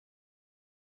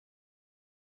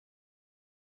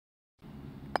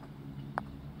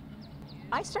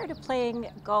I started playing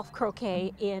golf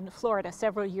croquet in Florida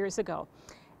several years ago,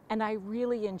 and I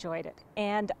really enjoyed it.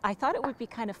 And I thought it would be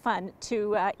kind of fun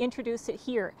to introduce it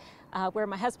here, where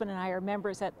my husband and I are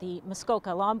members at the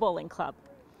Muskoka Lawn Bowling Club.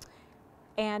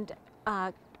 And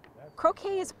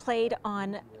croquet is played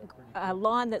on a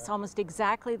lawn that's almost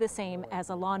exactly the same as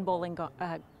a lawn bowling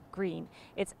green.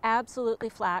 It's absolutely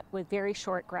flat with very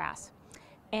short grass.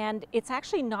 And it's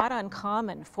actually not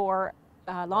uncommon for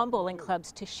lawn bowling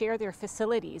clubs to share their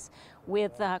facilities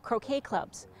with croquet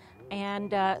clubs.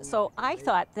 And so I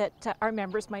thought that our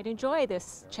members might enjoy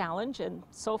this challenge, and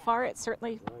so far it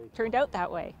certainly turned out that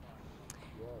way.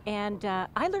 And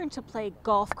I learned to play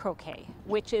golf croquet,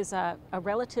 which is a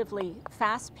relatively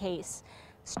fast-paced,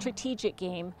 strategic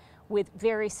game with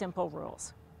very simple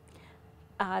rules.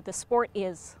 The sport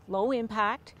is low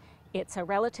impact. It's a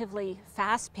relatively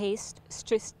fast-paced,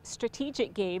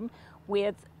 strategic game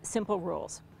with simple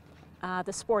rules.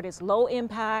 The sport is low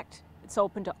impact. It's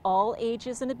open to all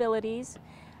ages and abilities,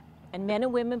 and men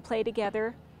and women play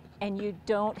together, and you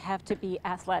don't have to be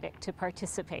athletic to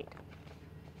participate.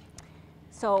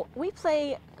 So we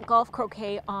play golf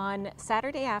croquet on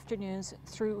Saturday afternoons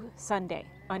through Sunday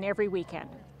on every weekend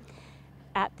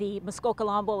at the Muskoka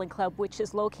Lawn Bowling Club, which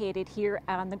is located here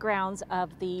on the grounds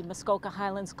of the Muskoka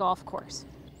Highlands Golf Course.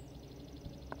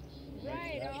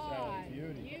 Right on.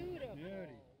 Beautiful.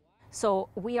 So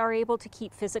we are able to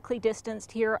keep physically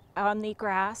distanced here on the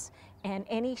grass, and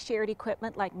any shared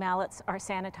equipment like mallets are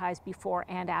sanitized before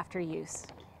and after use.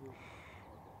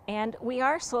 And we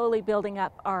are slowly building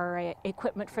up our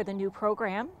equipment for the new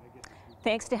program.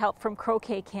 Thanks to help from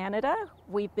Croquet Canada,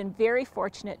 we've been very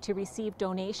fortunate to receive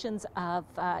donations of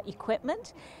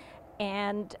equipment,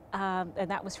 and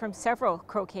that was from several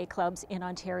croquet clubs in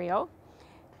Ontario.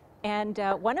 And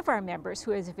one of our members,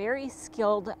 who is a very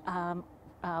skilled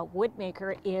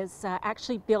woodmaker, is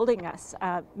actually building us,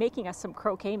 making us some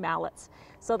croquet mallets.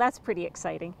 So that's pretty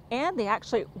exciting. And they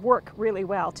actually work really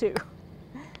well too.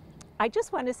 I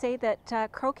just want to say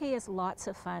that croquet is lots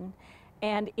of fun,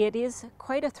 and it is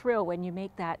quite a thrill when you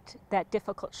make that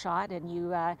difficult shot and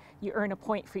you earn a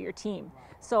point for your team.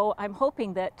 So I'm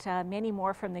hoping that many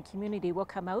more from the community will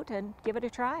come out and give it a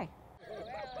try.